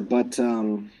said, but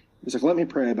he's like, let me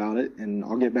pray about it, and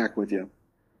I'll get back with you.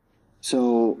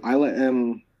 So I let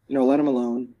him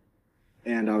alone.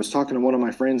 And I was talking to one of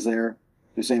my friends there,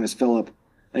 whose name is Philip,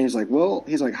 and he's like,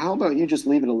 how about you just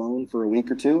leave it alone for a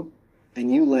week or two,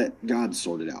 and you let God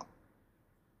sort it out?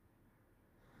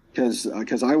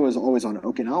 Because I was always on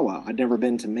Okinawa. I'd never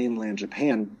been to mainland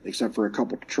Japan except for a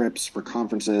couple trips for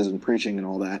conferences and preaching and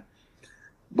all that.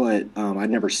 But I'd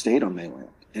never stayed on mainland.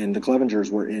 And the Clevengers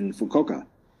were in Fukuoka,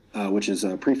 which is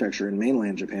a prefecture in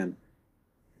mainland Japan.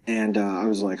 And I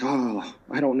was like, oh,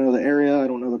 I don't know the area. I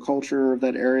don't know the culture of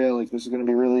that area. Like, this is going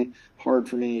to be really hard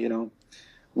for me,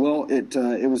 Well,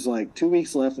 it was like 2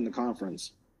 weeks left in the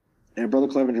conference. And Brother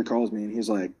Clevenger calls me, and he's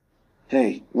like,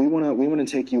 hey, we want to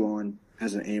take you on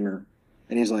as an aimer.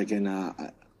 And he's like, and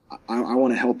I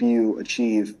want to help you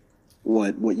achieve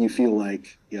what you feel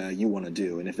like you want to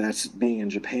do. And if that's being in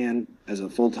Japan as a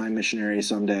full-time missionary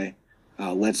someday,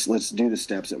 let's do the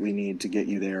steps that we need to get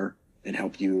you there and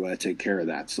help you take care of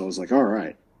that. So I was like, all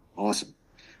right, awesome.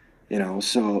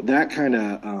 So that kind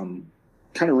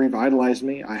of revitalized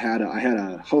me. I had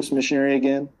a host missionary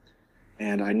again,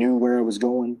 and I knew where I was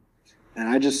going, and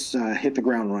I just hit the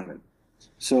ground running.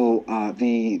 So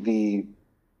the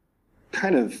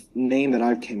kind of name that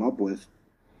I've came up with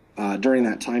during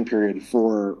that time period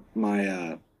for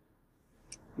my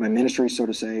my ministry, so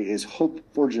to say, is Hope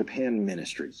for Japan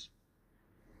Ministries.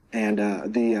 And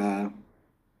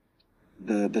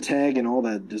the tag and all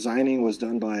that designing was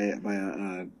done by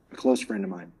a close friend of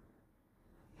mine.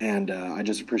 And I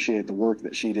just appreciate the work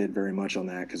that she did very much on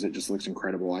that, because it just looks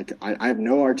incredible. I have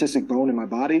no artistic bone in my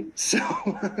body, so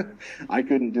I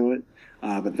couldn't do it.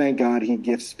 But thank God he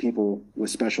gifts people with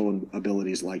special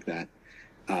abilities like that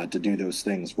to do those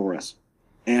things for us.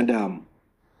 And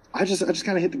I just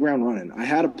kind of hit the ground running. I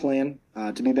had a plan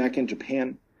to be back in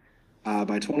Japan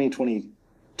by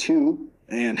 2022,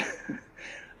 and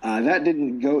that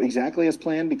didn't go exactly as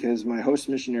planned, because my host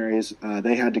missionaries,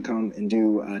 they had to come and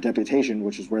do a deputation,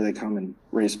 which is where they come and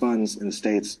raise funds in the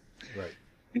States. Right.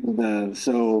 And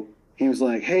so he was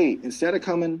like, hey, instead of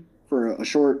coming for a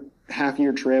short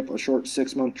half-year trip, a short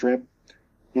 6-month trip,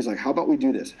 he's like, how about we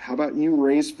do this? How about you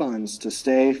raise funds to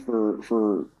stay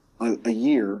for a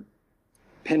year,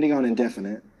 pending on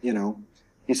indefinite,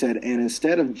 He said, and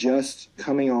instead of just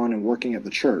coming on and working at the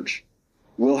church,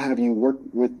 we'll have you work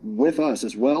with us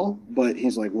as well. But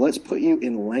he's like, let's put you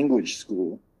in language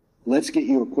school. Let's get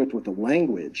you equipped with the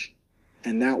language.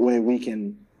 And that way we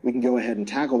can go ahead and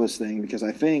tackle this thing. Because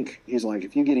I think, he's like,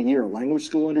 if you get a year of language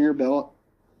school under your belt,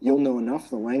 you'll know enough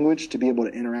of the language to be able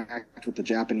to interact with the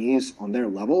Japanese on their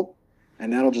level.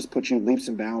 And that'll just put you leaps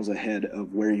and bounds ahead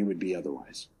of where you would be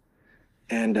otherwise.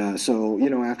 And so,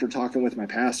 after talking with my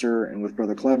pastor and with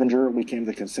Brother Clevenger, we came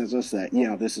to the consensus that,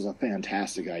 yeah, this is a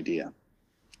fantastic idea.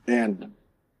 And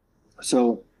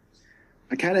so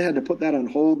I kind of had to put that on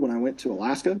hold when I went to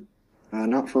Alaska,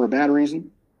 not for a bad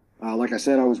reason. Like I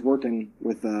said, I was working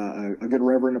with a good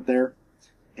reverend up there,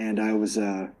 and I was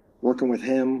working with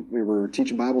him. We were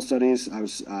teaching Bible studies. I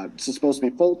was supposed to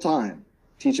be full-time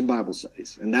teaching Bible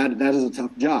studies, and that is a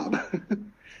tough job.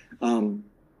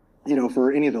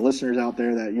 For any of the listeners out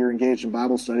there that you're engaged in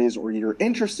Bible studies, or you're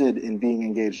interested in being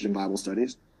engaged in Bible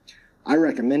studies, I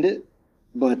recommend it.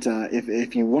 But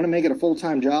if you want to make it a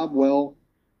full-time job, well,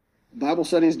 Bible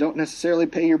studies don't necessarily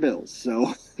pay your bills.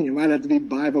 So you might have to be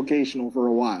bivocational for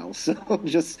a while. So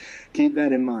just keep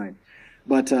that in mind.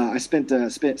 But I spent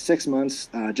 6 months,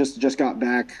 just got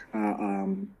back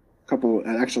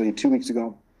actually 2 weeks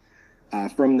ago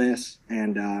from this.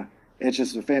 And it's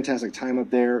just a fantastic time up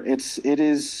there. It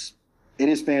is It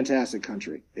is fantastic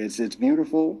country. It's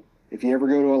beautiful. If you ever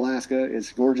go to Alaska,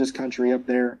 it's gorgeous country up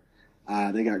there.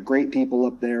 They got great people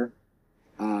up there.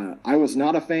 I was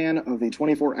not a fan of the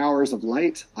 24 hours of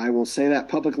light. I will say that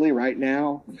publicly right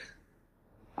now.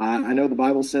 I know the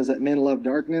Bible says that men love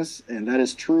darkness, and that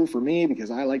is true for me because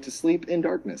I like to sleep in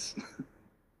darkness.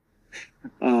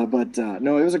 But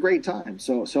no, it was a great time.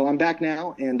 So I'm back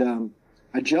now, and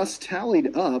I just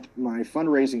tallied up my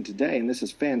fundraising today, and this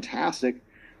is fantastic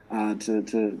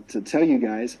to tell you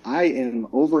guys. I am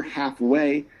over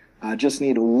halfway. I just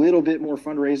need a little bit more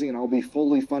fundraising, and I'll be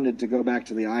fully funded to go back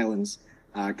to the islands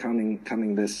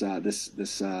coming this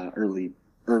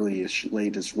early-ish,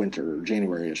 latest winter, or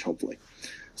January-ish, hopefully.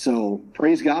 So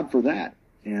praise God for that,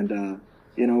 and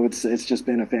it's just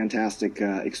been a fantastic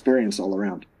experience all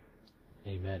around.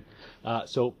 Amen.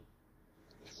 So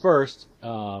first,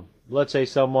 let's say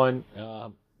someone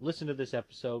listened to this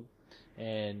episode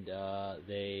and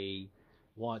they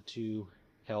want to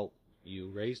help you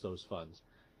raise those funds.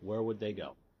 Where would they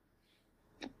go?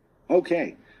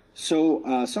 Okay.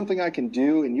 So something I can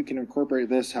do, and you can incorporate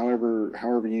this however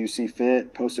you see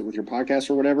fit, post it with your podcast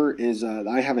or whatever, is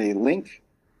I have a link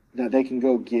that they can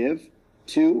go give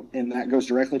to, and that goes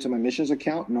directly to my missions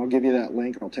account, and I'll give you that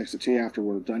link. I'll text it to you after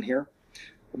we're done here.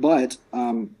 But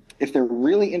if they're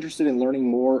really interested in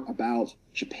learning more about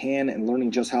Japan and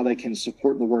learning just how they can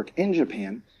support the work in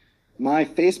Japan, my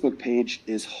Facebook page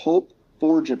is Hope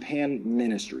for Japan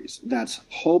Ministries. That's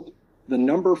Hope, the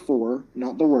number 4,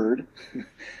 not the word,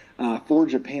 for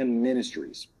Japan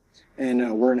Ministries.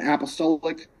 And we're an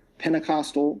apostolic,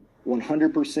 Pentecostal,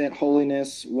 100%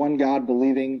 holiness, one God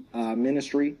believing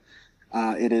ministry.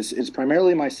 It's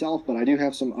primarily myself, but I do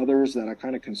have some others that I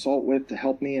kind of consult with to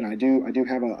help me. And I do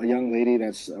have a young lady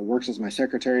that's works as my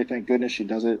secretary. Thank goodness she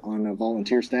does it on a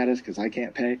volunteer status because I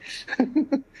can't pay,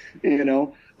 but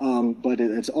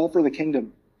it's all for the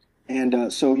kingdom.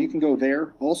 And so you can go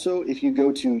there. Also, if you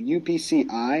go to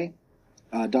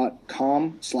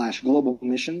upci.com/global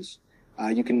missions,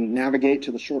 you can navigate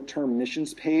to the short-term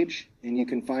missions page, and you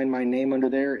can find my name under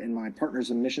there, and my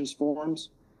partners in missions forums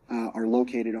are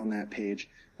located on that page,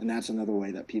 and that's another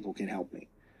way that people can help me.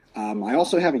 I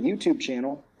also have a YouTube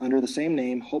channel under the same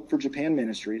name, Hope for Japan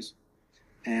Ministries,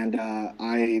 and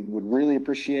I would really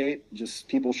appreciate just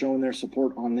people showing their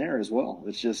support on there as well.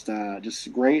 It's just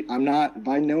great. I'm not,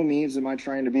 by no means am I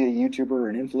trying to be a YouTuber or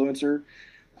an influencer.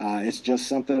 It's just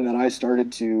something that I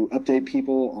started to update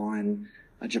people on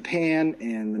Japan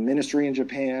and the ministry in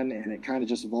Japan, and it kind of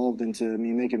just evolved into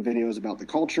me making videos about the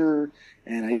culture,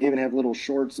 and I even have little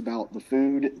shorts about the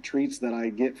food treats that I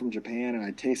get from Japan, and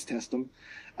I taste test them,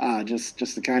 just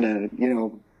to kind of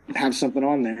have something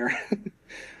on there.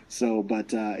 So,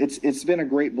 but it's been a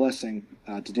great blessing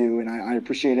to do, and I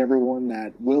appreciate everyone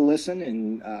that will listen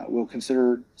and will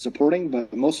consider supporting.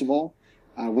 But most of all,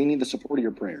 we need the support of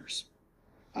your prayers.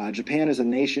 Japan is a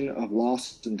nation of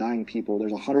lost and dying people.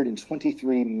 There's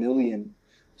 123 million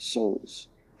souls,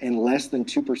 and less than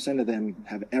 2% of them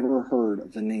have ever heard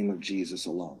of the name of Jesus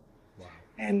alone. Wow.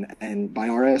 And by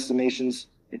our estimations,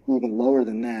 it's even lower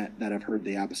than that have heard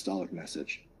the apostolic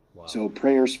message. Wow. So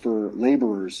prayers for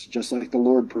laborers, just like the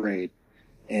Lord prayed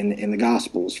in the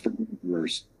Gospels for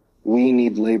laborers. We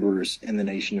need laborers in the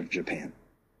nation of Japan.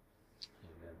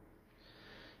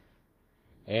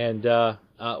 Amen. And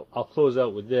I'll close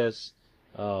out with this.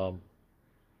 You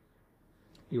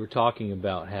were talking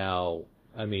about how,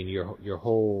 your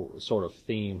whole sort of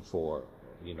theme for,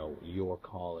 your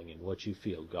calling and what you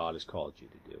feel God has called you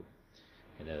to do,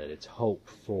 and that it's hope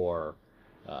for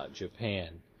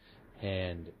Japan.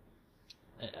 And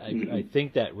I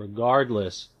think that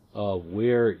regardless of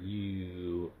where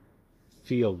you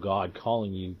feel God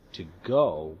calling you to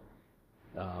go,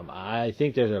 I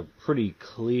think there's a pretty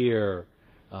clear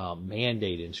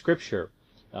mandate in Scripture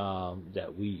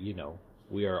that we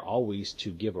are always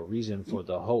to give a reason for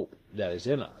the hope that is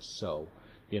in us. So,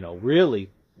 really,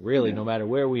 no matter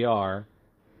where we are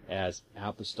as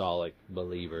apostolic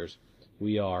believers,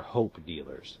 we are hope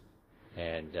dealers,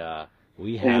 and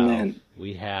we have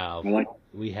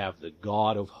the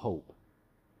God of hope,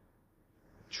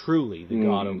 truly the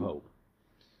God of hope,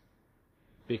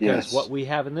 because what we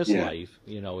have in this life,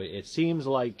 it seems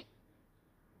like,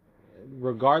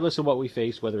 regardless of what we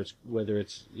face, whether it's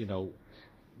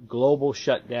global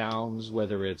shutdowns,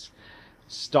 whether it's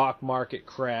stock market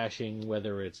crashing,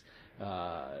 whether it's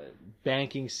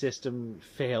banking system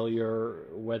failure,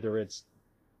 whether it's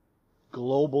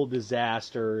global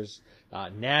disasters,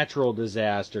 natural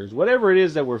disasters, whatever it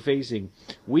is that we're facing,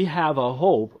 we have a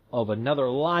hope of another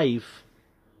life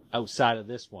outside of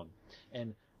this one.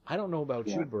 And I don't know about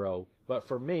you, bro, but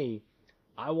for me,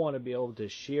 I want to be able to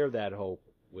share that hope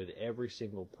with every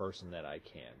single person that I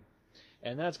can.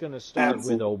 And that's going to start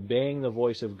with obeying the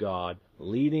voice of God,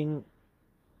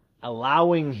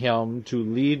 allowing Him to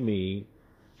lead me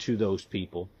to those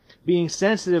people, being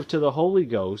sensitive to the Holy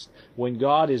Ghost when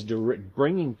God is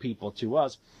bringing people to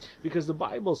us, because the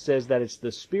Bible says that it's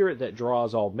the Spirit that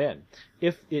draws all men.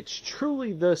 If it's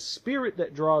truly the Spirit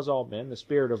that draws all men, the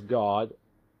Spirit of God,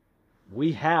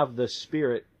 we have the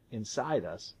Spirit inside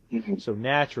us. Mm-hmm. So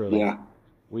naturally,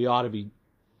 we ought to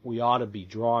be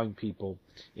drawing people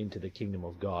into the kingdom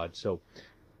of God. So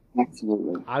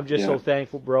absolutely, I'm just so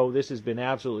thankful, bro. This has been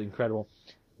absolutely incredible.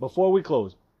 Before we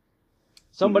close,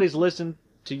 somebody's listened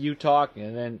to you talk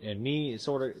and me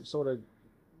sort of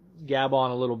gab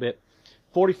on a little bit.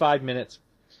 45 minutes.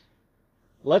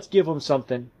 Let's give them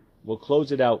something. We'll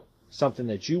close it out. Something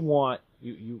that you want,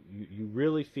 you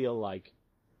really feel like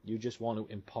you just want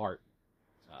to impart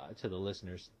to the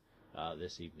listeners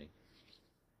this evening.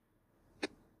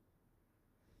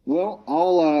 Well,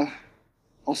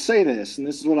 I'll say this, and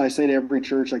this is what I say to every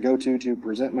church I go to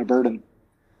present my burden.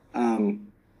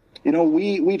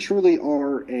 We truly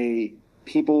are a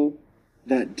people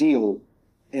that deal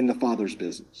in the Father's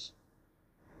business.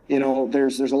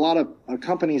 There's a lot of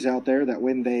companies out there that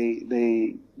when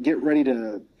they get ready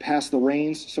to pass the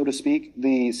reins, so to speak,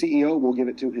 the CEO will give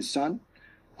it to his son.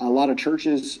 A lot of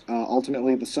churches,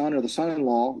 ultimately the son or the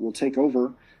son-in-law will take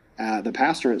over the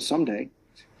pastorate someday.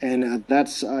 And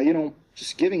that's,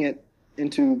 just giving it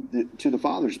to the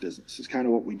Father's business is kind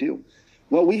of what we do.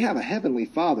 Well, we have a heavenly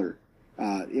Father,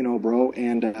 bro,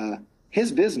 and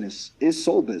His business is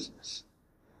soul business.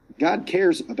 God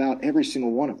cares about every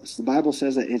single one of us. The Bible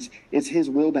says that it's His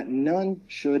will that none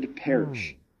should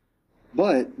perish.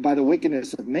 But by the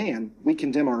wickedness of man, we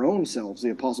condemn our own selves, the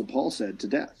Apostle Paul said, to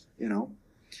death,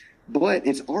 But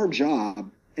it's our job,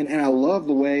 and I love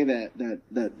the way that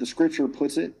the Scripture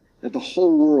puts it, that the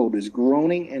whole world is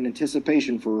groaning in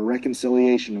anticipation for a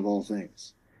reconciliation of all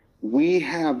things. We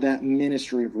have that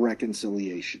ministry of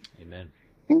reconciliation. Amen.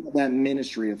 We have that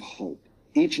ministry of hope,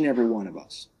 each and every one of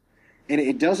us. And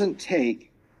it doesn't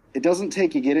take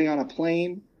you getting on a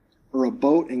plane or a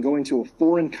boat and going to a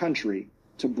foreign country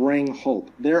to bring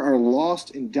hope. There are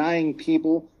lost and dying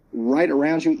people right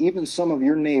around you, even some of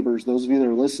your neighbors, those of you that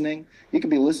are listening. You could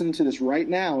be listening to this right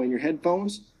now in your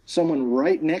headphones. Someone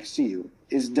right next to you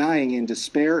is dying in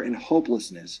despair and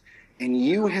hopelessness. And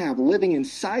you have living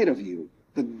inside of you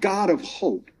the God of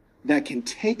hope that can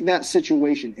take that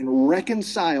situation and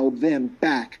reconcile them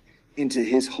back into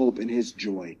His hope and His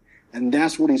joy. And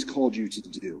that's what He's called you to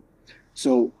do.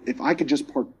 So if I could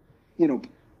just put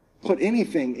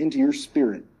anything into your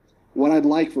spirit, what I'd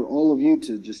like for all of you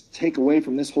to just take away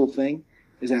from this whole thing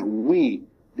is that we,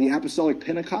 the Apostolic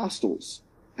Pentecostals,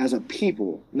 as a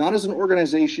people, not as an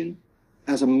organization,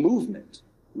 as a movement,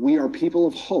 we are people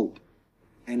of hope,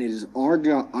 and it is our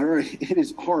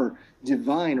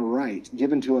divine right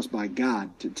given to us by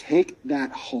God to take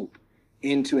that hope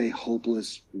into a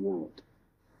hopeless world.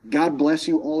 God bless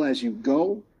you all as you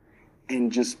go,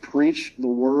 and just preach the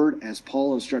word as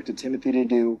Paul instructed Timothy to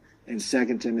do in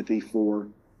 2 Timothy 4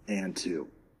 and 2.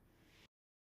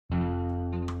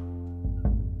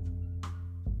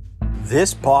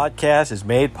 This podcast is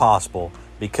made possible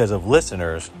because of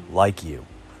listeners like you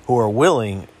who are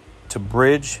willing to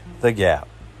bridge the gap.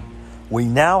 We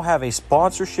now have a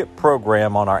sponsorship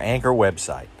program on our Anchor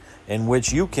website in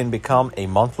which you can become a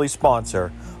monthly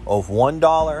sponsor of $1,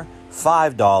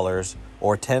 $5,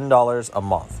 or $10 a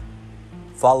month.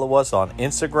 Follow us on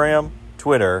Instagram,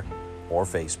 Twitter, or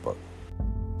Facebook.